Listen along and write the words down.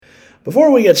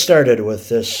Before we get started with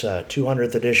this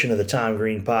 200th edition of the Tom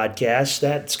Green Podcast,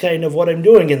 that's kind of what I'm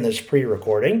doing in this pre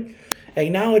recording,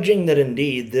 acknowledging that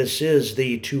indeed this is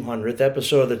the 200th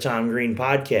episode of the Tom Green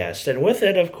Podcast. And with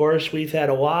it, of course, we've had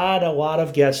a lot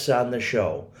of guests on the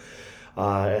show.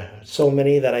 So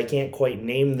many that I can't quite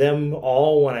name them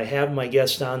all when I have my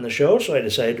guests on the show, so I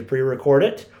decided to pre record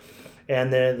it.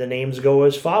 And the names go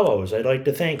as follows. I'd like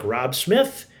to thank Rob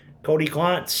Smith, Cody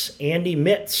Klontz, Andy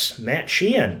Mitz, Matt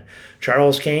Sheehan,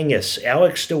 Charles Kangas,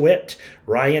 Alex DeWitt,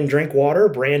 Ryan Drinkwater,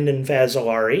 Brandon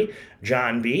Fazzolari,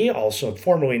 John B., also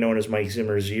formerly known as Mike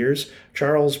Zimmer's Ears,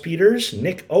 Charles Peters,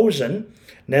 Nick Ozen,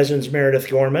 Nezin's Meredith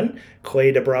Gorman,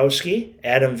 Clay Dabrowski,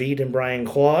 Adam Veet and Brian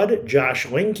Claude, Josh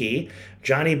Linke,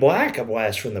 Johnny Black, a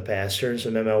blast from the past, heard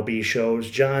some MLB shows,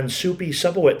 John Soupy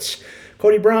Supowitz,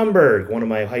 Cody Bromberg, one of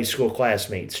my high school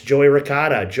classmates, Joey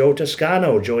Ricotta, Joe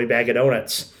Toscano, Joey Bag of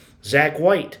Donuts, Zach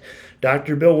White,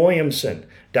 Dr. Bill Williamson,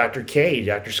 Dr. K,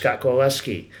 Dr. Scott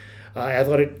Koleski,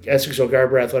 Essex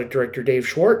Garber Athletic Director Dave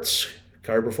Schwartz,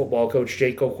 Garber football coach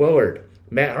Jake O'Quillard,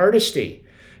 Matt Hardesty,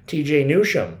 TJ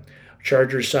Newsham,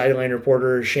 Chargers sideline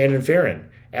reporter Shannon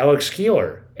Farron, Alex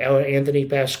Keeler, Anthony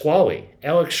Pasquale,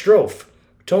 Alex Strofe,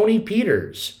 Tony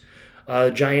Peters,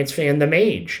 Giants fan The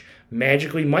Mage,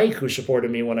 Magically Mike, who supported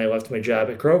me when I left my job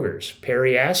at Kroger's,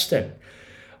 Perry Aston,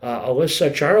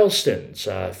 Alyssa Charleston's,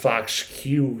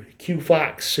 Q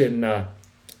Fox in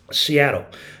Seattle,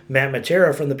 Matt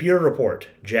Matera from the Pewter Report,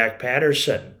 Jack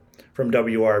Patterson from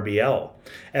WRBL,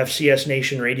 FCS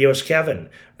Nation Radio's Kevin,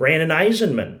 Brandon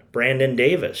Eisenman, Brandon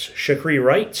Davis, Shakri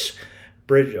Wrights,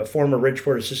 former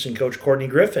Bridgeport assistant coach Courtney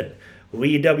Griffin,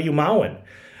 Lee W. Mowen,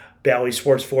 Bally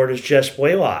Sports Florida's Jess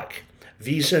Blaylock,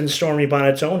 Visa Stormy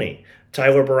Bonatoni,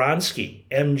 Tyler Baronski,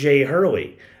 MJ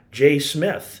Hurley, Jay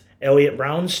Smith, Elliot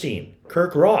Brownstein,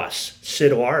 Kirk Ross,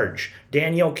 Sid Large,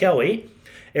 Danielle Kelly,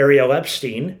 Ariel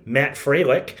Epstein, Matt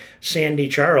Freilich, Sandy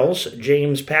Charles,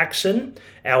 James Paxson,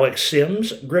 Alex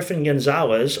Sims, Griffin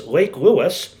Gonzalez, Lake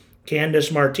Lewis,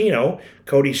 Candace Martino,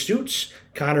 Cody Stutz,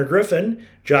 Connor Griffin,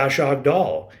 Josh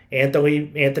Ogdahl,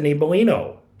 Anthony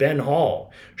Bellino, Ben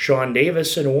Hall, Sean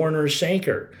Davis and Warner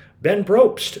Sanker, Ben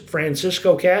Probst,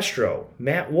 Francisco Castro,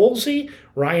 Matt Woolsey,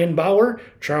 Ryan Bauer,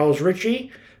 Charles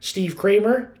Ritchie, Steve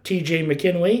Kramer, TJ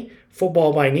McKinley,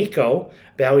 Football by Nico,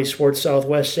 Valley Sports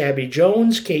Southwest Abby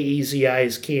Jones,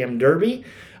 KEZI's Cam Derby,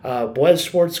 Blez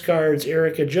Sports Cards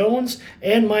Erica Jones,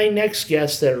 and my next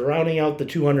guest that rounding out the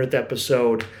 200th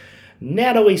episode,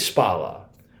 Natalie Spala.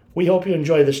 We hope you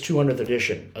enjoy this 200th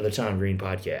edition of the Tom Green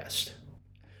Podcast.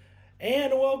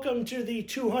 And welcome to the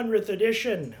 200th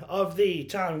edition of the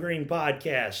Tom Green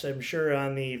Podcast. I'm sure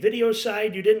on the video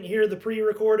side you didn't hear the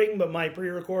pre-recording, but my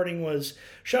pre-recording was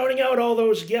shouting out all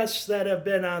those guests that have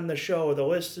been on the show. The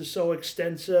list is so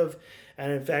extensive,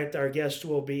 and in fact our guest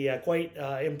will be quite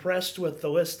impressed with the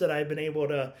list that I've been able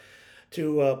to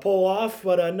pull off.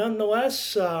 But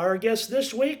nonetheless, our guest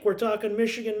this week, we're talking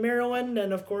Michigan, Maryland,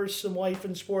 and of course some life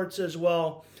and sports as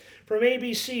well. From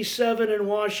ABC 7 in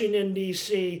Washington,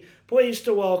 D.C., pleased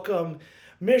to welcome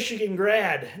Michigan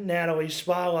grad Natalie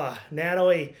Spala.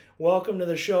 Natalie, welcome to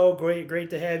the show. Great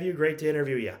to have you. Great to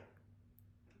interview you.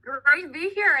 Great to be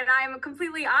here, and I am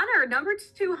completely honored. Number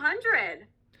 200.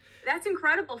 That's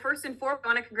incredible. First and foremost, I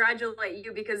want to congratulate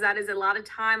you because that is a lot of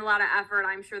time, a lot of effort.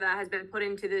 I'm sure that has been put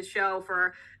into this show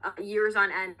for years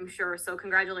on end, I'm sure. So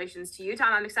congratulations to you,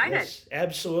 Tom. I'm excited. Yes,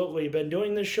 absolutely. Been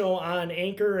doing this show on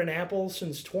Anchor and Apple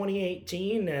since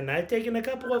 2018, and I've taken a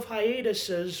couple of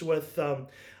hiatuses with,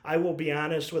 I will be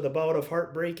honest, with a bout of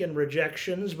heartbreak and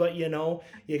rejections, but you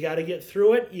got to get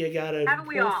through it. You got to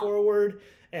pull forward,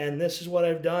 and this is what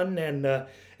I've done, and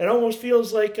it almost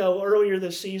feels like earlier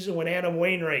this season when Adam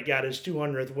Wainwright got his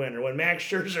 200th win, or when Max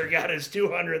Scherzer got his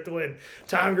 200th win.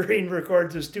 Tom Green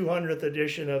records his 200th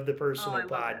edition of the Personal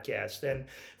Podcast. And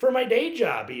for my day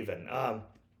job even,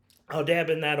 I'll dab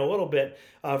in that a little bit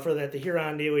for that, the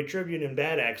Huron Daily Tribune and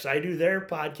Bad Axe. I do their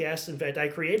podcast. In fact, I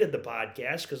created the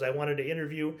podcast because I wanted to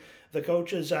interview the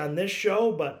coaches on this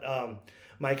show, but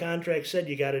my contract said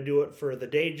you got to do it for the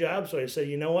day job. So I said,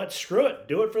 you know what? Screw it.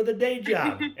 Do it for the day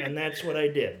job. And that's what I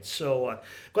did. So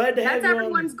glad to have you. That's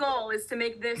everyone's goal, is to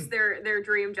make this their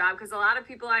dream job. Because a lot of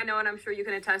people I know, and I'm sure you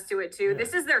can attest to it too,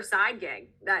 this is their side gig,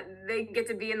 that they get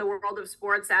to be in the world of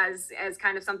sports as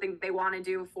kind of something they want to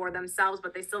do for themselves,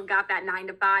 but they still got that 9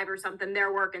 to 5 or something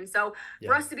they're working. So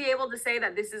for us to be able to say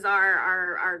that this is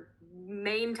our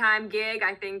main time gig,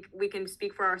 I think we can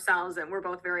speak for ourselves, and we're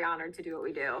both very honored to do what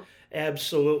we do.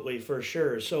 Absolutely, for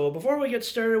sure. So before we get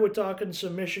started with talking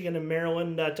some Michigan and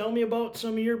Maryland, tell me about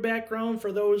some of your background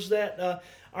for those that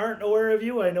aren't aware of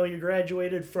you, I know you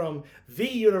graduated from the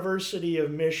University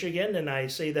of Michigan, and I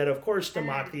say that, of course, to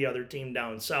mock the other team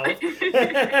down south.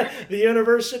 The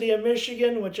University of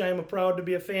Michigan, which I'm proud to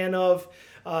be a fan of.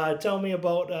 Tell me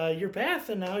about your path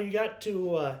and how you got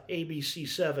to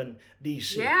ABC7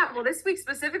 DC. Yeah, well, this week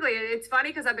specifically, it's funny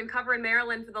because I've been covering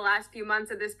Maryland for the last few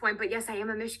months at this point. But yes, I am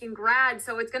a Michigan grad,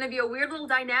 so it's going to be a weird little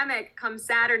dynamic come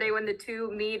Saturday when the two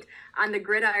meet on the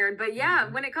gridiron. But yeah,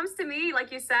 when it comes to me,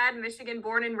 like you said, Michigan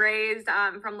born and raised,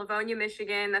 from Livonia,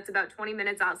 Michigan. That's about 20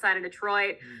 minutes outside of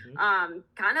Detroit.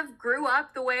 Kind of grew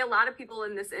up the way a lot of people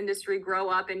in this industry grow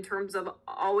up in terms of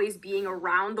always being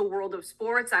around the world of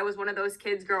sports. I was one of those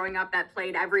kids growing up that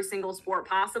played every single sport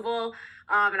possible.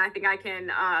 And I think I can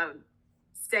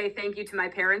say thank you to my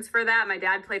parents for that. My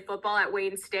dad played football at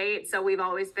Wayne State, so we've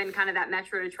always been kind of that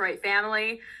Metro Detroit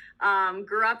family.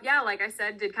 Grew up, yeah, like I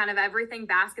said, did kind of everything.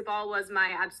 Basketball was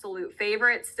my absolute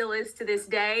favorite, still is to this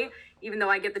day, even though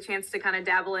I get the chance to kind of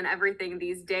dabble in everything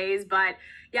these days. But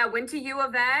yeah, went to U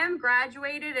of M,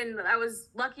 graduated, and I was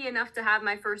lucky enough to have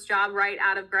my first job right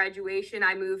out of graduation.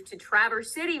 I moved to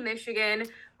Traverse City, Michigan,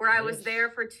 where I was there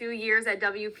for 2 years at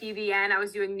WPVN. I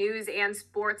was doing news and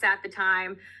sports at the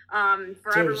time.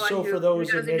 For everyone So who, for those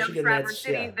who in doesn't know Michigan, Traverse that's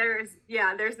City,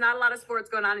 there's not a lot of sports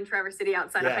going on in Traverse City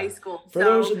outside of high school. For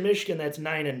those in Michigan, that's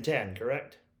 9 and 10,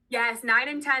 correct? Yes, 9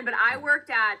 and 10. But I worked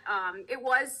at it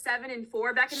was 7 and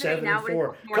 4 back in the day. 7 and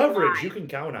 4 Now coverage live. you can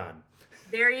count on.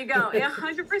 There you go.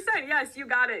 100%. Yes, you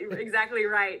got it exactly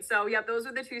right. So, yeah, those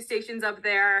are the two stations up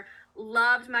there.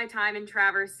 Loved my time in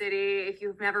Traverse City. If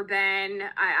you've never been,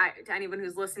 to anyone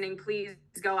who's listening, please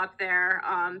go up there,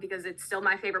 because it's still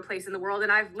my favorite place in the world.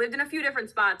 And I've lived in a few different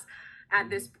spots at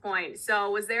this point.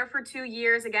 So was there for 2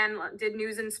 years. Again, did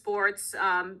news and sports,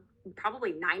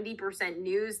 probably 90%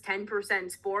 news, 10%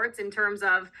 sports in terms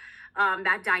of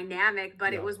that dynamic.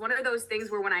 But it was one of those things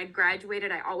where when I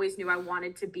graduated, I always knew I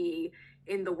wanted to be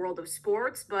in the world of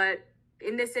sports. But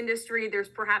in this industry, there's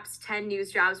perhaps 10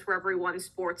 news jobs for every one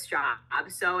sports job.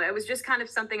 So it was just kind of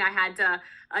something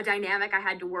a dynamic I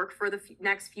had to work for the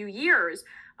next few years.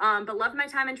 But loved my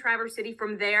time in Traverse City.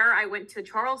 From there, I went to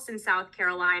Charleston, South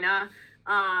Carolina.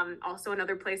 Also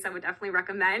another place I would definitely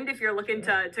recommend if you're looking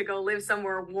to go live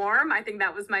somewhere warm. I think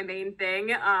that was my main thing,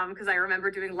 because I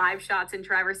remember doing live shots in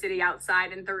Traverse City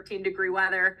outside in 13-degree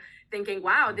weather, thinking,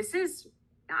 wow, this is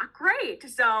not great.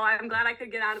 So I'm glad I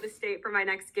could get out of the state for my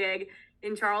next gig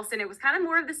in Charleston. It was kind of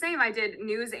more of the same. I did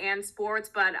news and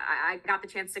sports, but I got the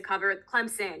chance to cover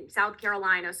Clemson, South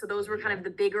Carolina. So those were kind of the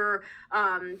bigger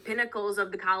pinnacles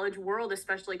of the college world,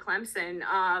 especially Clemson.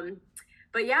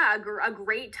 But yeah, a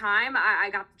great time. I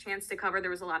got the chance to cover.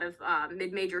 There was a lot of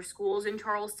mid-major schools in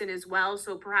Charleston as well.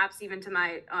 So perhaps even to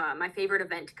my favorite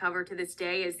event to cover to this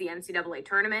day is the NCAA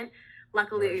tournament.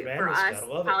 Luckily for us,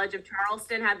 College of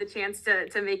Charleston had the chance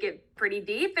to make it pretty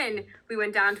deep, and we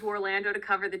went down to Orlando to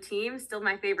cover the team. Still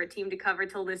my favorite team to cover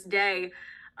till this day.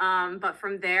 But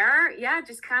from there, yeah,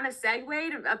 just kind of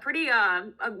segued a pretty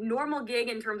a normal gig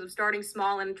in terms of starting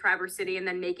small in Traverse City and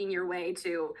then making your way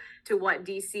to what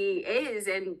DC is.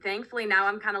 And thankfully now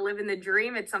I'm kind of living the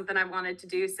dream. It's something I wanted to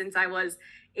do since I was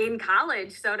in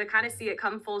college. So to kind of see it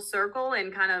come full circle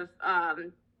and kind of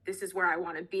this is where I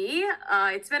want to be.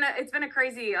 It's been a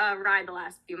crazy ride the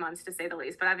last few months, to say the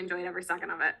least, but I've enjoyed every second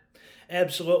of it.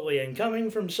 Absolutely. And coming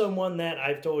from someone that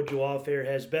I've told you off air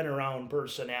has been around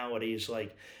personalities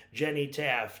like Jenny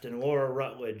Taft and Laura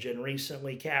Rutledge and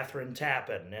recently Catherine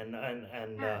Tappan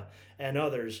and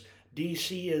others,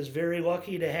 DC is very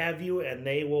lucky to have you, and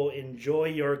they will enjoy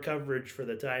your coverage for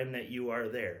the time that you are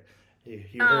there.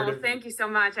 Thank you so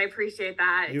much. I appreciate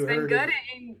that. It's been good.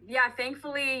 And yeah,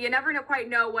 thankfully, you never quite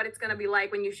know what it's going to be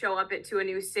like when you show up to a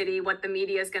new city, what the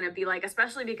media is going to be like,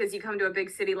 especially because you come to a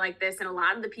big city like this and a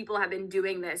lot of the people have been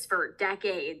doing this for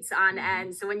decades on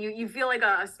end. So when you feel like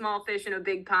a small fish in a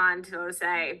big pond, so to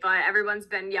say, but everyone's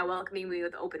been, welcoming me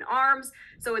with open arms.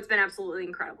 So it's been absolutely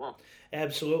incredible.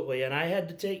 Absolutely. And I've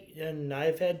had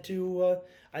to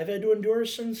endure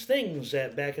some things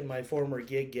back in my former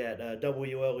gig at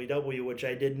WLEW, which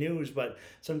I did news. But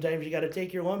sometimes you got to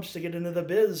take your lumps to get into the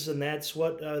biz, and that's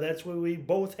what we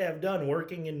both have done,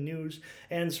 working in news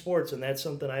and sports. And that's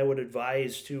something I would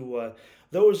advise to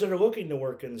those that are looking to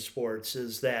work in sports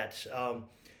is that.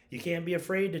 You can't be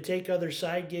afraid to take other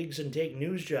side gigs and take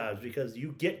news jobs, because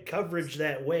you get coverage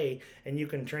that way, and you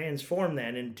can transform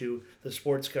that into the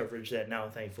sports coverage that now,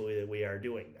 thankfully, that we are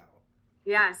doing now.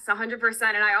 Yes, 100%.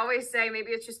 And I always say, maybe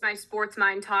it's just my sports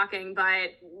mind talking, but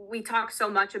we talk so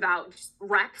much about just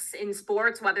reps in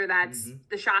sports, whether that's Hmm.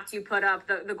 the shots you put up,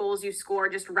 the goals you score,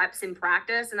 just reps in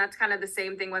practice. And that's kind of the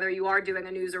same thing, whether you are doing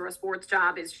a news or a sports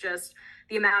job, is just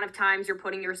the amount of times you're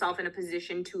putting yourself in a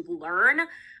position to learn.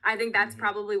 I think that's Hmm.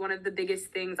 probably one of the biggest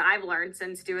things I've learned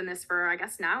since doing this for, I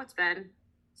guess now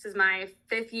this is my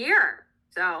fifth year.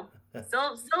 So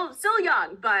still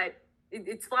young, but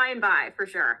it's flying by for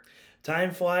sure.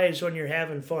 Time flies when you're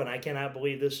having fun. I cannot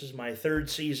believe this is my third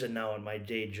season now in my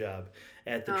day job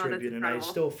at the Oh, that's Tribune, and incredible. I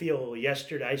still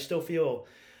feel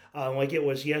like it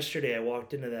was yesterday. I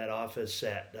walked into that office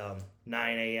at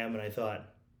 9 a.m. and I thought,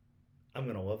 I'm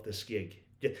gonna love this gig.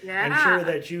 I'm sure Yeah.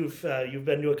 that you've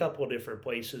been to a couple of different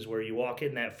places where you walk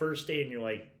in that first day and you're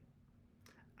like,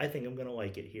 I think I'm gonna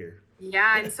like it here.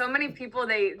 Yeah, and so many people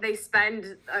they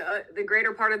spend the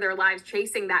greater part of their lives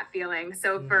chasing that feeling.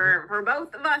 So Hmm. for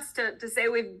both of us to say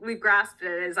we've grasped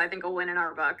it is, I think, a win in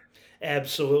our book.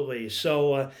 Absolutely.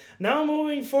 So now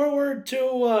moving forward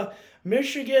to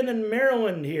Michigan and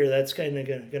Maryland here. That's kind of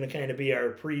going to kind of be our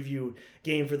preview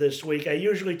game for this week. I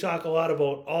usually talk a lot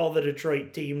about all the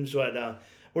Detroit teams, but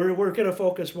we're going to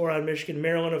focus more on Michigan,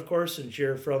 Maryland, of course, since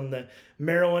you're from the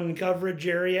Maryland coverage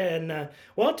area. And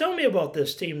well, tell me about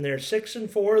this team. They're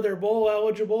 6-4. They're bowl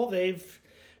eligible. Yeah. They've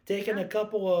taken a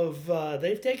couple of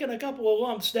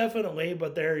lumps definitely,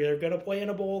 but they're going to play in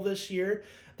a bowl this year.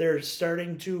 They're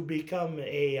starting to become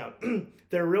a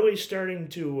they're really starting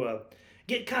to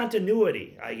get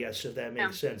continuity, I guess, if that Yeah.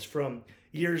 makes sense, from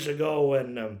years ago.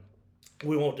 And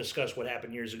we won't discuss what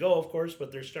happened years ago, of course,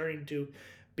 but they're starting to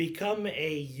become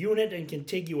a unit and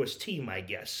contiguous team, I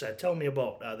guess. Tell me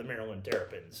about the Maryland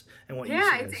Terrapins and what you've Yeah,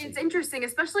 seen it's this it's season. interesting,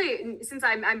 especially since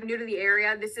I'm new to the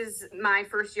area. This is my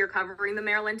first year covering the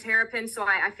Maryland Terrapins, so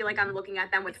I feel like I'm Hmm. looking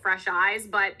at them with fresh eyes.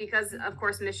 But because, of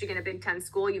course, Michigan, a Big Ten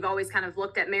school, you've always kind of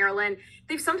looked at Maryland.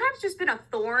 They've sometimes just been a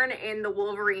thorn in the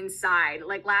Wolverines' side.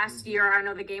 Like last Hmm. year, I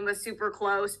know the game was super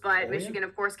close, but Oh yeah. Michigan,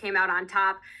 of course, came out on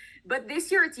top. But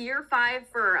this year, it's year five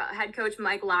for head coach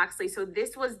Mike Loxley. So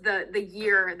this was the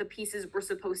year the pieces were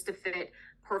supposed to fit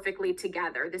perfectly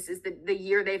together. This is the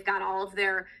year they've got all of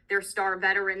their star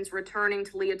veterans returning.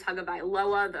 To Leah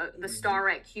Tagovailoa, the Hmm. star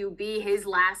at QB, his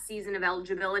last season of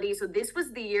eligibility. So this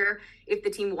was the year, if the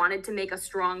team wanted to make a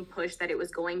strong push, that it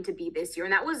was going to be this year.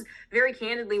 And that was very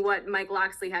candidly what Mike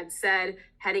Loxley had said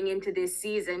heading into this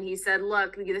season. He said,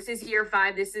 look, this is year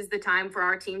five. This is the time for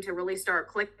our team to really start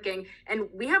clicking. And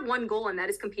we have one goal, and that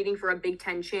is competing for a Big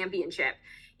Ten championship.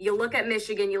 You look at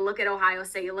Michigan, you look at Ohio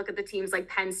State, you look at the teams like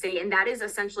Penn State, and that is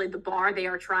essentially the bar they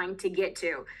are trying to get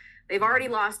to. They've already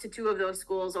Hmm. lost to two of those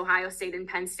schools, Ohio State and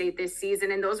Penn State, this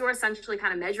season. And those were essentially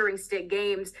kind of measuring stick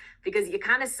games, because you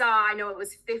kind of saw, I know it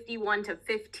was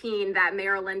 51-15, that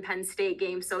Maryland Penn State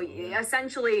game. So Oh yeah.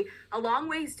 essentially a long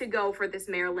ways to go for this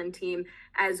Maryland team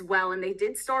as well. And they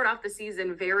did start off the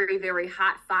season very, very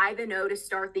hot, 5-0 to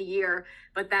start the year.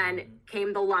 But then Hmm.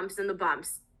 came the lumps and the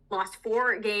bumps. Lost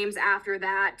four games after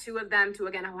that, two of them to,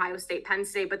 again, Ohio State, Penn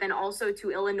State, but then also to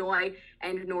Illinois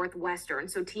and Northwestern.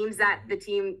 So teams that the Hmm.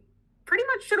 team pretty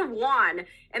much should have won,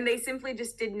 and they simply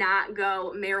just did not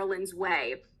go Maryland's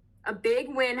way. A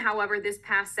big win, however, this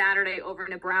past Saturday over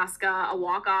Nebraska, a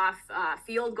walk-off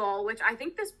field goal, which I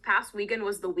think this past weekend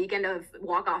was the weekend of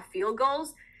walk-off field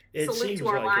goals. It Salute to seems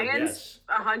our like it, Lions, yes.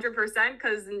 100%,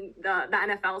 because the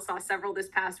NFL saw several this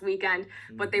past weekend,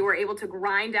 but they Hmm. were able to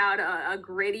grind out a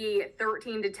gritty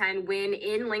 13-10 win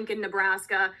in Lincoln,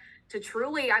 Nebraska, to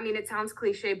truly, I mean, it sounds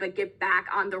cliche, but get back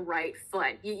on the right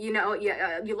foot. You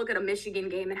look at a Michigan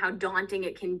game and how daunting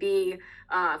it can be.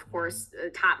 Of Hmm. course,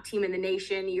 top team in the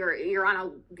nation. You're on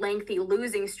a lengthy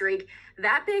losing streak.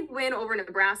 That big win over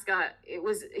Nebraska, it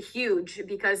was huge,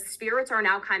 because spirits are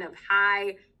now kind of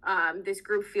high. This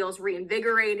group feels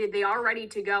reinvigorated. They are ready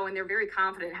to go, and they're very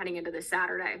confident heading into this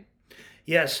Saturday.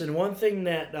 Yes, and one thing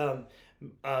that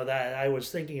I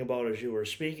was thinking about as you were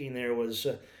speaking there was,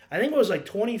 I think it was like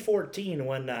 2014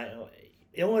 when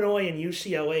Illinois and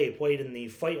UCLA played in the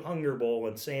Fight Hunger Bowl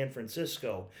in San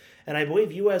Francisco, and I believe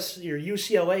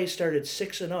UCLA started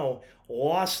 6-0,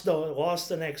 lost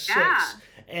the next six, Yeah.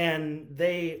 and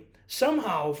they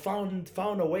somehow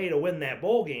found a way to win that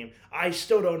bowl game. I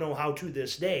still don't know how to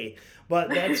this day, but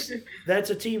that's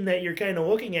a team that you're kind of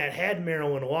looking at. Had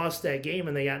Maryland lost that game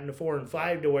and they got into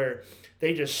 4-5, to where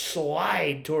they just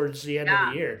slide towards the end of the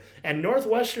Yeah. year. And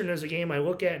Northwestern is a game I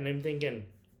look at and I'm thinking,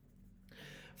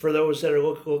 for those that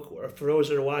are for those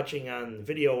that are watching on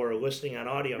video or listening on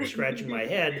audio, I'm scratching my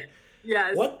head.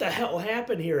 Yes. What the hell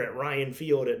happened here at Ryan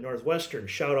Field at Northwestern?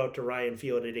 Shout out to Ryan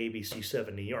Field at ABC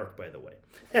 7 New York, by the way.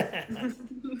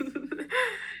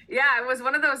 Yeah, it was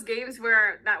one of those games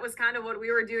where that was kind of what we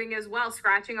were doing as well,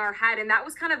 scratching our head. And that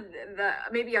was kind of the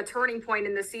maybe a turning point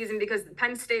in the season because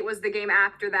Penn State was the game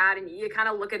after that. And you kind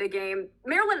of look at a game.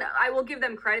 Maryland, I will give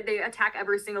them credit. They attack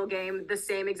every single game the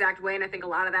same exact way. And I think a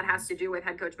lot of that has to do with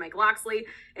head coach Mike Loxley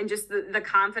and just the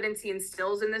confidence he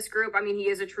instills in this group. I mean, he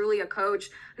is truly a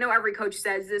coach. I know every coach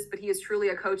says this, but he is truly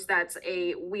a coach that's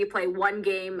we play one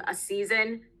game a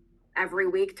season every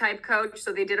week type coach.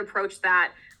 So they did approach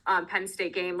that Penn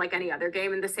State game like any other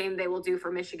game, and the same they will do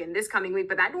for Michigan this coming week.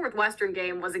 But that Northwestern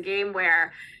game was a game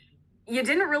where you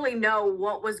didn't really know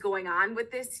what was going on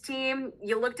with this team.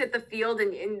 You looked at the field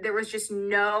and there was just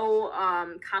no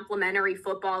complementary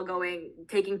football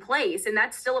taking place. And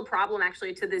that's still a problem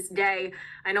actually to this day.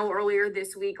 I know earlier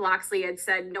this week, Loxley had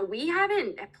said, no, we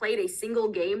haven't played a single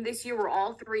game this year where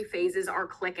all three phases are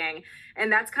clicking. And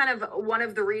that's kind of one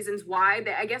of the reasons why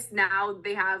I guess now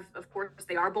they have, of course,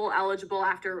 they are bowl eligible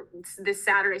after this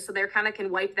Saturday. So they kind of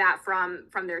can wipe that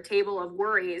from their table of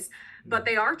worries. But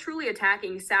they are truly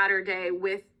attacking Saturday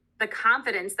with the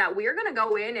confidence that we are going to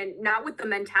go in and not with the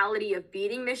mentality of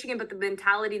beating Michigan, but the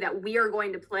mentality that we are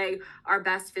going to play our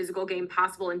best physical game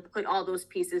possible and put all those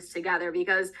pieces together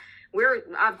because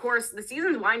of course, the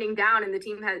season's winding down and this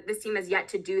team has yet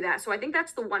to do that. So I think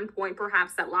that's the one point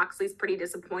perhaps that Loxley's pretty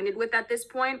disappointed with at this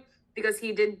point because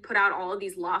he did put out all of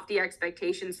these lofty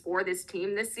expectations for this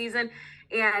team this season.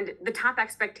 And the top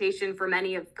expectation for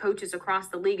many of coaches across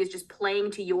the league is just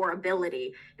playing to your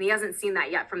ability. And he hasn't seen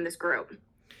that yet from this group.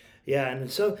 Yeah, and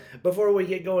so before we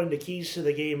get going to keys to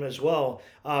the game as well,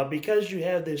 because you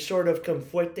have this sort of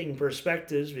conflicting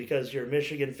perspectives, because you're a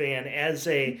Michigan fan as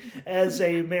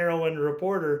a Maryland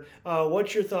reporter,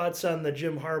 what's your thoughts on the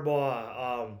Jim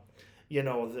Harbaugh, you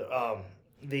know,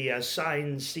 the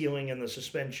sign stealing and the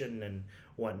suspension and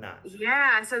whatnot?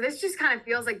 Yeah, so this just kind of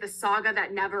feels like the saga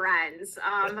that never ends.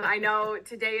 I know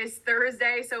today is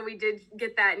Thursday, so we did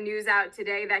get that news out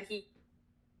today that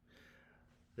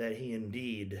That he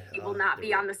indeed he will not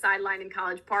be on the sideline in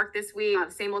College Park this week.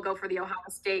 Same will go for the Ohio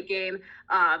State game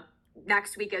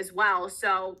next week as well.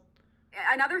 So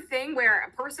another thing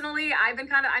where personally I've been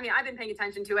paying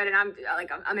attention to it, and I'm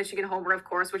like a Michigan homer, of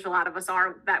course, which a lot of us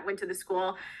are that went to the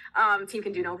school. Team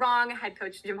can do no wrong. Head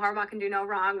coach Jim Harbaugh can do no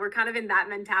wrong. We're kind of in that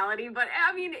mentality, but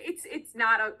I mean, it's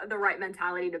not the right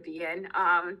mentality to be in.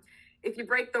 If you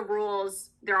break the rules,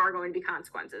 there are going to be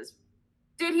consequences.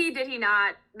 Did he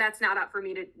not? That's not up for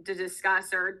me to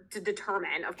discuss or to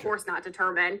determine. Of course not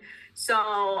determine. So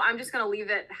I'm just going to leave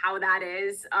it how that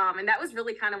is. And that was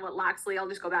really kind of what Loxley, I'll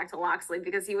just go back to Loxley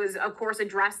because he was, of course,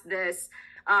 addressed this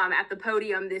at the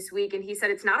podium this week. And he said,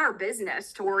 it's not our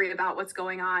business to worry about what's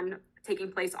going on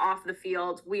taking place off the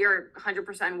field. We are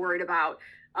 100% worried about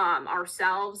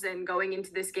ourselves and going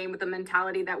into this game with the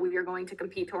mentality that we are going to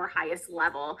compete to our highest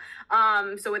level.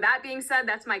 So with that being said,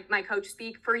 that's my coach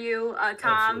speak for you, Tom.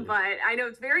 Absolutely. But I know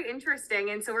it's very interesting.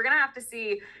 And so we're going to have to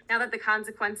see now that the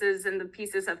consequences and the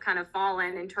pieces have kind of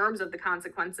fallen in terms of the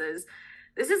consequences.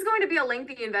 This is going to be a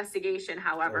lengthy investigation,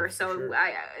 however. Sure.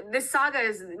 This saga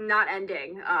is not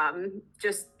ending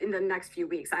just in the next few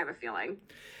weeks, I have a feeling.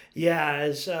 Yeah,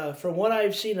 as from what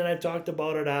I've seen, and I've talked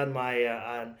about it on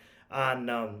my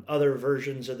on other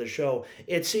versions of the show.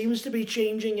 It seems to be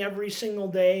changing every single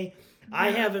day.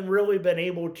 I haven't really been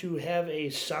able to have a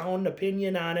sound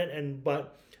opinion on it,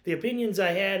 but the opinions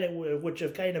I had, which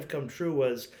have kind of come true,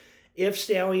 was if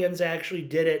Stalions actually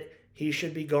did it, he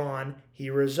should be gone. He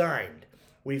resigned.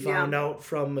 We found out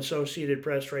from Associated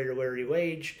Press writer Larry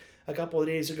Wage a couple of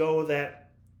days ago that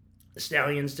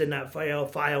Stalions did not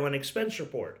file an expense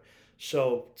report.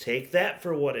 So take that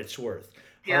for what it's worth.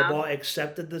 Harbaugh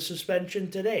accepted the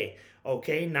suspension today.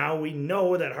 Okay, now we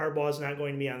know that Harbaugh is not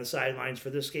going to be on the sidelines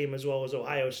for this game as well as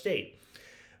Ohio State.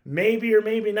 Maybe or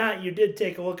maybe not, you did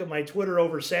take a look at my Twitter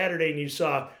over Saturday and you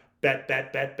saw bet. Because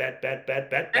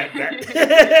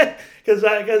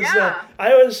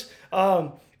I was,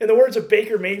 in the words of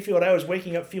Baker Mayfield, I was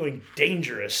waking up feeling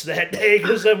dangerous that day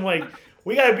because I'm like,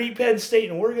 we got to beat Penn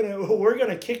State and we're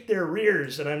gonna kick their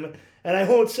rears, and I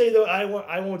won't say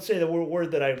the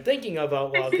word that I'm thinking of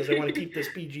out loud because I want to keep this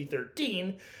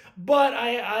PG-13. But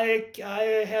I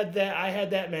had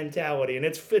that mentality, and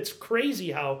it's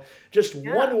crazy how just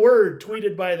one word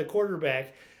tweeted by the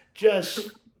quarterback just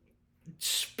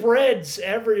spreads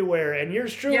everywhere, and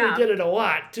yours truly did it a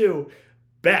lot too.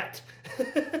 Bet.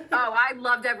 I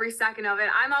loved every second of it.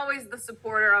 I'm always the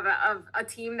supporter of a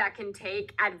team that can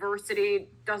take adversity,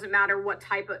 doesn't matter what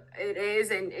type it is,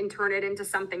 and turn it into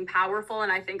something powerful.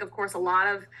 And I think, of course, a lot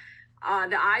of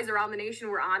the eyes around the nation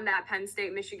were on that Penn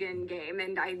State-Michigan game.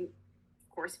 And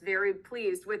course, very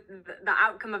pleased with the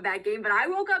outcome of that game. But I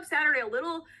woke up Saturday just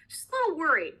a little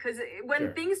worried, because when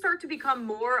Sure. things start to become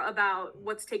more about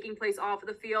what's taking place off of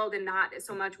the field and not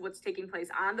so much what's taking place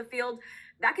on the field,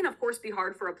 that can of course be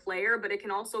hard for a player, but it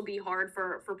can also be hard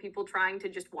for people trying to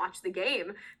just watch the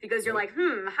game, because you're like,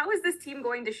 how is this team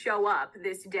going to show up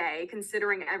this day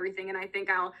considering everything? And I think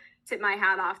I'll tip my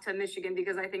hat off to Michigan,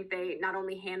 because I think they not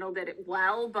only handled it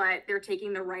well, but they're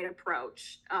taking the right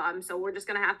approach. So we're just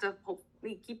going to have to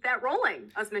hopefully keep that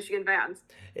rolling, us Michigan fans.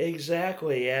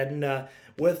 Exactly. And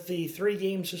with the 3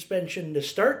 game suspension to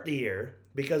start the year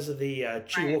because of the,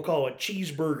 we'll Right. call it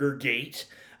cheeseburger gate,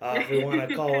 if we want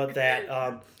to call it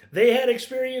that, they had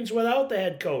experience without the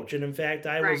head coach. And in fact,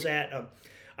 Right.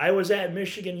 I was at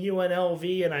Michigan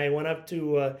UNLV, and I went up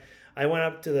to one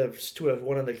of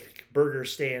the burger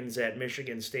stands at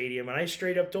Michigan Stadium, and I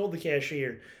straight up told the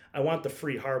cashier, I want the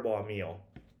free Harbaugh meal.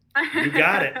 You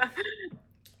got it.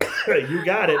 You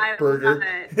got I it, love burger.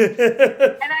 it.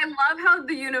 And I love how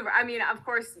I mean, of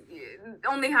course,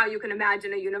 only how you can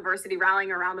imagine a university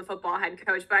rallying around the football head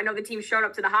coach. But I know the team showed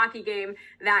up to the hockey game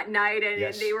that night, and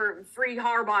Yes. they were free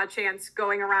Harbaugh chants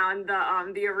going around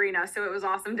the arena. So it was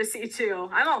awesome to see too.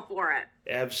 I'm all for it.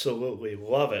 Absolutely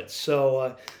love it.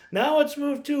 So now let's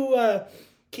move to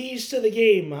keys to the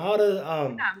game. How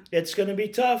to Yeah. It's going to be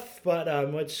tough, but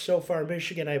it's so far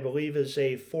Michigan, I believe, is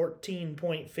a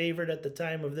 14-point favorite at the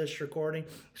time of this recording.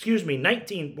 Excuse me,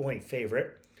 19-point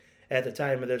favorite at the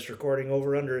time of this recording.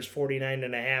 Over under is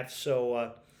 49.5.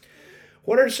 So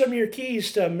what are some of your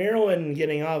keys to Maryland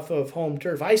getting off of home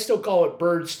turf? I still call it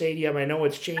Bird Stadium. I know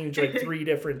it's changed like 3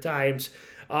 different times.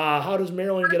 How does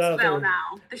Maryland get out of Terpsville their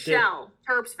now. The their shell.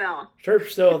 Terpsville.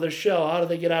 Terpsville, the shell? How do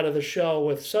they get out of the shell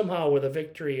with a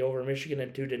victory over Michigan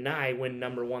and to deny win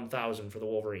number 1,000 for the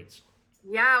Wolverines?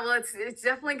 Yeah, well, it's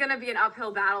definitely going to be an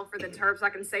uphill battle for the Terps. I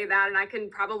can say that, and I can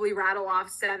probably rattle off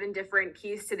 7 different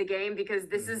keys to the game, because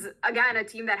this is again a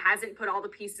team that hasn't put all the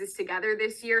pieces together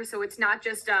this year. So it's not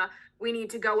just we need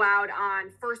to go out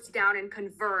on first down and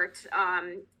convert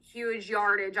huge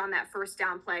yardage on that first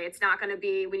down play. It's not going to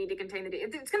be we need to contain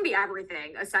it's going to be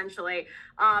everything essentially.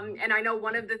 And I know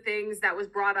one of the things that was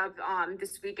brought up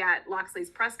this week at Loxley's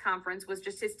press conference was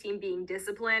just his team being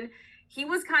disciplined. He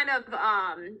was kind of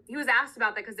he was asked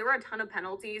about that because there were a ton of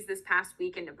penalties this past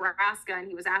week in Nebraska, and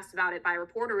he was asked about it by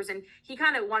reporters, and he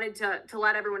kind of wanted to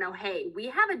let everyone know, hey, we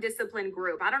have a disciplined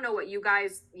group. I don't know what you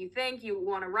think you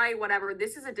want to write, whatever.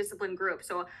 This is a disciplined group.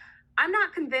 So I'm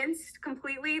not convinced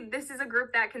completely. This is a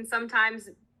group that can sometimes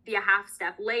be a half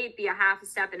step late, be a half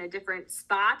step in a different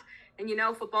spot. And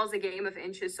football's a game of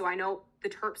inches. So I know the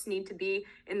Terps need to be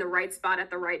in the right spot at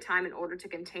the right time in order to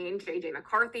contain JJ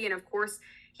McCarthy. And of course,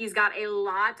 he's got a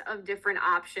lot of different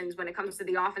options when it comes to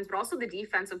the offense, but also the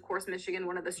defense. Of course, Michigan,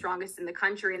 one of the strongest in the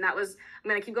country. And I'm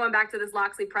going to keep going back to this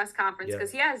Loxley press conference,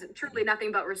 because he has truly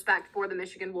nothing but respect for the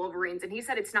Michigan Wolverines. And he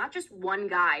said it's not just one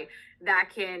guy that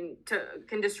can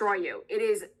destroy you. It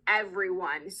is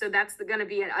everyone. So that's going to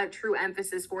be a true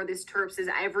emphasis for this Terps, is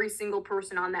every single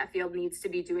person on that field needs to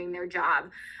be doing their job.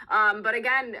 But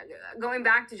again, going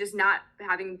back to just not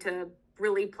having to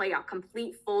really play a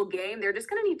complete full game, they're just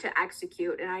going to need to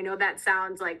execute. And I know that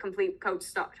sounds like complete coach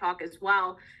talk as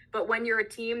well, but when you're a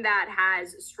team that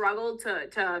has struggled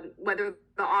to whether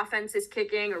the offense is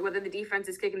kicking or whether the defense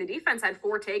is kicking, the defense had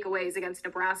 4 takeaways against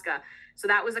Nebraska. So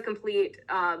that was a complete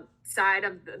side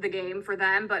of the game for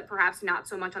them, but perhaps not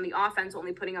so much on the offense,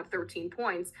 only putting up 13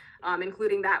 points,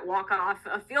 including that walk-off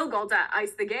a field goal to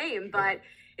ice the game. But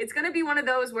it's going to be one of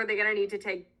those where they're going to need to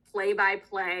take play by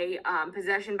play,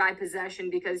 possession by possession,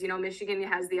 because Michigan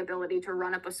has the ability to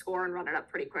run up a score and run it up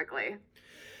pretty quickly.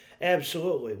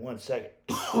 Absolutely. 1 second.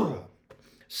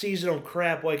 Seasonal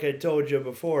crap, like I told you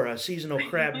before, seasonal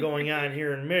crap going on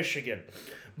here in Michigan.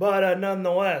 But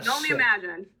nonetheless. Can only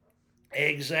imagine.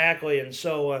 Exactly. And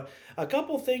so a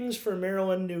couple things for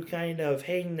Maryland to kind of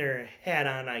hang their hat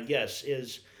on, I guess,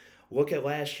 is look at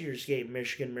last year's game,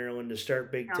 Michigan-Maryland, to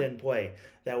start Big Ten play.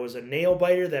 That was a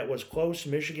nail-biter. That was close.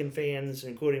 Michigan fans,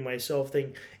 including myself,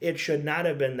 think it should not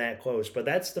have been that close. But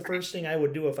that's the first thing I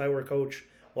would do if I were Coach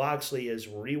Loxley, is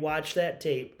rewatch that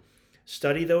tape,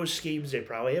 study those schemes. They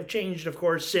probably have changed, of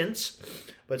course, since.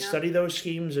 But study those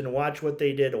schemes and watch what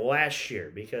they did last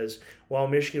year. Because while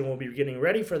Michigan will be getting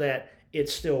ready for that, it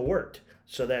still worked.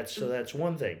 So that's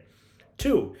one thing.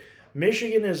 2,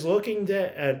 Michigan is looking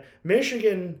to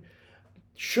Michigan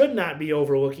should not be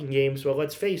overlooking games, but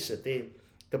let's face it,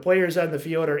 the players on the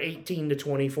field are 18 to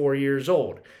 24 years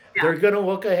old. Yeah. They're going to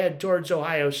look ahead towards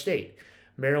Ohio State.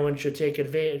 Maryland should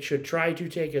try to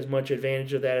take as much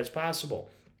advantage of that as possible.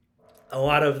 A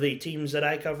lot of the teams that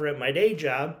I cover at my day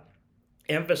job,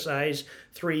 emphasize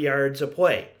 3 yards of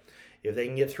play. If they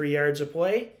can get 3 yards of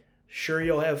play, sure,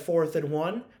 you'll have 4th and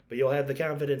 1, but you'll have the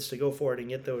confidence to go for it and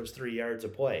get those 3 yards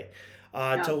of play.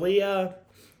 Yeah.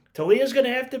 Talia's going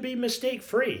to have to be mistake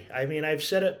free. I mean, I've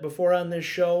said it before on this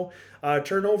show.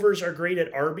 Turnovers are great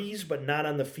at Arby's, but not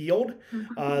on the field.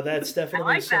 That's I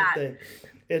definitely like that. something.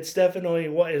 It's definitely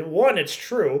one. It's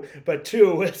true, but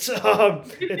two, it's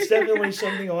definitely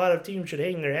something a lot of teams should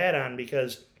hang their hat on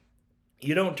because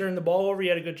you don't turn the ball over, you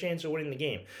had a good chance of winning the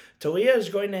game. Talia is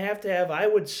going to have, I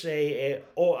would say,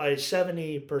 a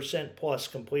 70% plus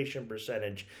completion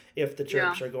percentage if the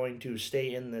Yeah. Terps are going to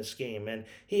stay in this game. And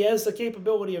he has the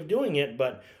capability of doing it,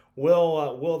 but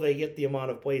will they get the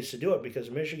amount of plays to do it? Because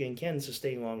Michigan can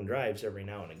sustain long drives every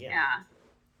now and again. Yeah.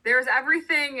 There's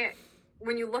everything.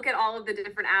 When you look at all of the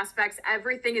different aspects,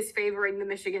 everything is favoring the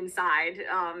Michigan side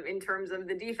in terms of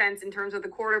the defense, in terms of the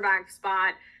quarterback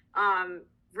spot.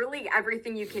 Really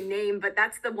everything you can name, but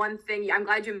that's the one thing I'm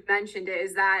glad you mentioned it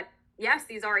is that yes,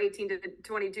 these are 18 to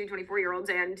 22, 24-year-olds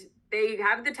and they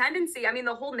have the tendency. I mean,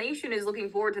 the whole nation is looking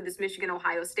forward to this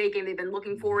Michigan-Ohio State game. They've been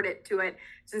looking forward to it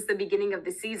since the beginning of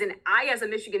the season. I, as a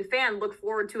Michigan fan, look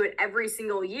forward to it every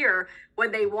single year.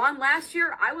 When they won last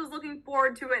year, I was looking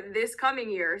forward to it this coming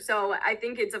year. So I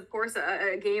think it's, of course,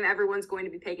 a game everyone's going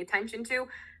to be paying attention to.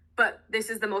 But this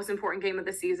is the most important game of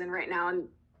the season right now. And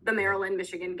the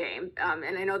Maryland-Michigan game.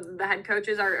 And I know the head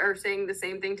coaches are saying the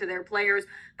same thing to their players,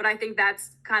 but I think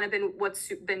that's kind of been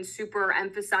what's been super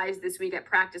emphasized this week at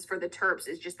practice for the Terps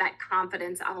is just that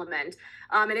confidence element.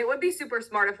 And it would be super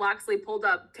smart if Loxley pulled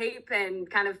up tape and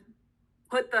kind of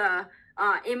put the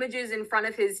images in front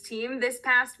of his team this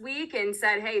past week and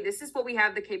said, hey, this is what we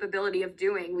have the capability of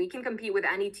doing. We can compete with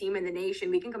any team in the nation.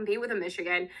 We can compete with a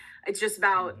Michigan. It's just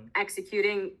about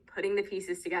executing, putting the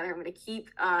pieces together. I'm going to keep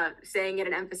saying it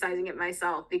and emphasizing it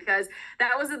myself because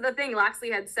that was the thing Loxley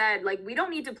had said, like, we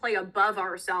don't need to play above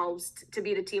ourselves to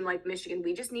beat a team like Michigan.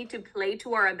 We just need to play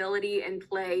to our ability and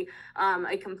play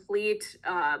a complete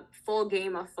full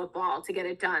game of football to get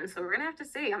it done. So we're going to have to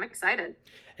see. I'm excited.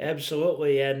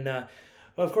 Absolutely. And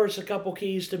of course, a couple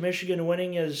keys to Michigan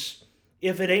winning is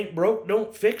if it ain't broke,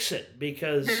 don't fix it.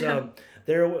 Because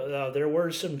there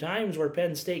were some times where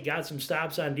Penn State got some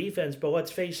stops on defense, but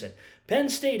let's face it, Penn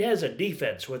State has a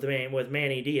defense with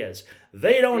Manny Diaz.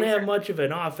 They don't have much of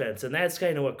an offense, and that's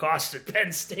kind of what costed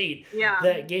Penn State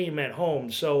that game at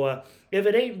home. So if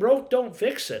it ain't broke, don't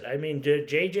fix it. I mean,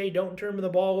 JJ, don't turn the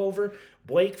ball over.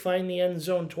 Blake, find the end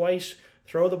zone twice.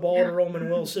 Throw the ball to Roman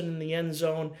Wilson in the end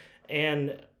zone,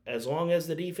 and as long as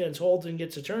the defense holds and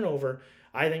gets a turnover,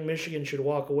 I think Michigan should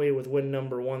walk away with win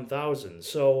number 1,000.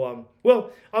 So,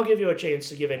 I'll give you a chance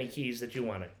to give any keys that you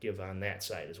want to give on that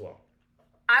side as well.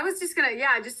 I was just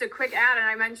just a quick add,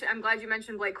 and I'm glad you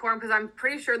mentioned Blake Corum because I'm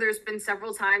pretty sure there's been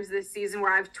several times this season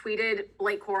where I've tweeted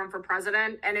Blake Corum for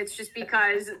president, and it's just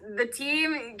because the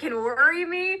team can worry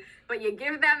me, but you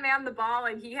give that man the ball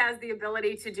and he has the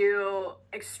ability to do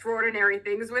extraordinary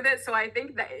things with it. So I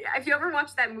think that if you ever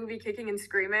watched that movie Kicking and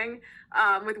Screaming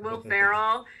with Will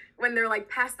Ferrell, when they're like,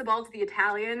 pass the ball to the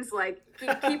Italians, like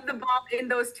keep the ball in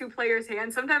those two players'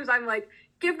 hands. Sometimes I'm like,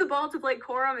 give the ball to Blake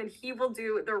Corum and he will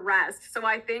do the rest. So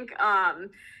I think, and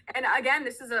again,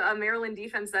 this is a Maryland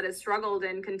defense that has struggled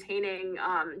in containing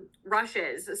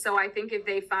rushes. So I think if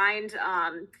they find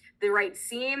the right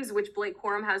seams, which Blake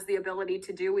Corum has the ability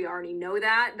to do, we already know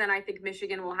that, then I think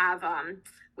Michigan will have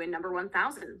win number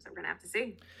 1,000. So we're going to have to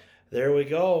see. There we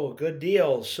go. Good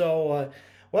deal. So,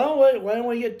 why don't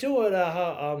we get to it?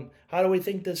 How do we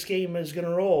think this game is going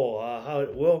to roll?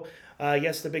 I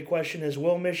guess the big question is,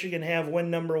 will Michigan have win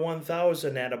number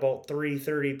 1,000 at about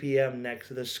 3:30 p.m.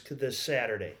 this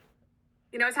Saturday?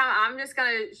 You know, Tom, I'm just going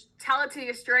to tell it to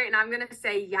you straight, and I'm going to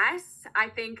say yes. I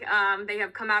think they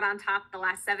have come out on top the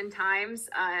last 7 times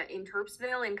in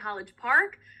Terpsville in College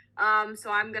Park. So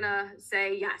I'm going to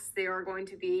say yes, they are going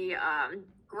to be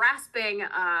grasping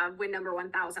win number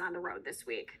 1,000 on the road this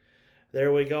week.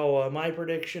 There we go. My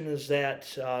prediction is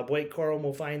that Blake Corum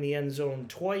will find the end zone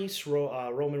twice.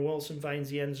 Roman Wilson finds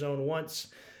the end zone once.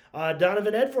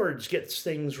 Donovan Edwards gets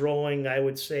things rolling, I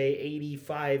would say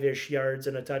 85-ish yards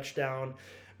and a touchdown.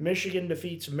 Michigan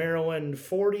defeats Maryland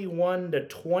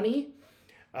 41-20.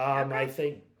 I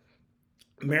think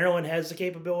Maryland has the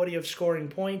capability of scoring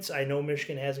points. I know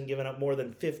Michigan hasn't given up more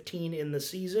than 15 in the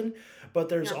season, but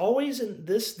there's always in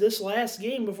this last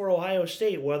game before Ohio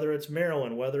State, whether it's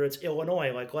Maryland, whether it's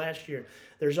Illinois like last year,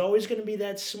 there's always going to be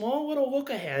that small little look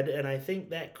ahead, and I think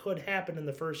that could happen in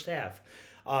the first half.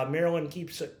 Maryland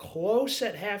keeps it close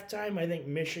at halftime. I think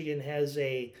Michigan has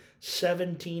a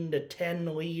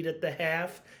 17-10 lead at the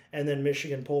half, and then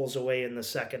Michigan pulls away in the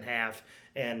second half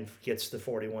and gets the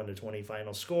 41-20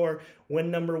 final score.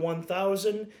 Win number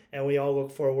 1,000, and we all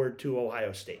look forward to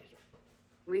Ohio State.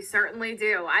 We certainly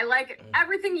do. I like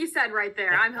everything you said right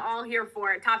there. I'm all here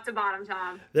for it, top to bottom,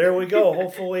 Tom. There we go.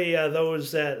 Hopefully,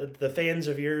 the fans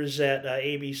of yours at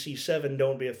ABC7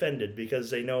 don't be offended because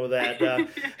they know that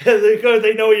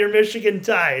they know your Michigan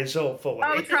ties. Hopefully.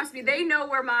 Oh, trust me, they know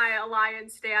where my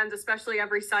alliance stands, especially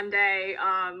every Sunday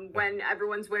when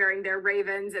everyone's wearing their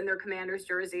Ravens and their Commanders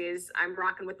jerseys. I'm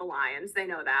rocking with the Lions. They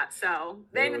know that, so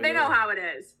they know how it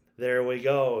is. There we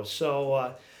go.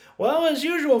 So. Well, as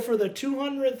usual, for the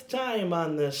 200th time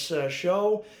on this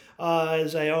show,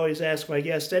 as I always ask my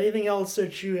guests, anything else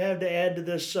that you have to add to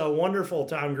this wonderful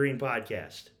Tom Green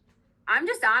podcast? I'm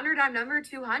just honored I'm number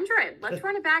 200. Let's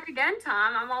run it back again,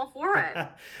 Tom. I'm all for it.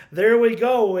 There we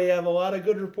go. We have a lot of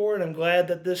good rapport. I'm glad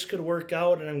that this could work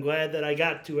out, and I'm glad that I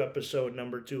got to episode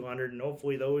number 200, and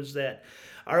hopefully those that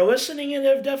are listening and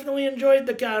have definitely enjoyed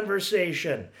the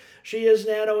conversation. She is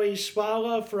Natalie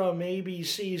Spala from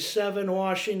ABC 7,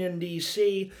 Washington,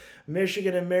 D.C.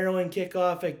 Michigan and Maryland kick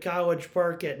off at College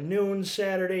Park at noon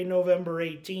Saturday, November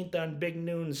 18th on Big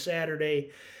Noon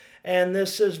Saturday. And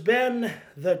this has been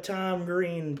the Tom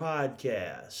Green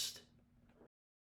Podcast.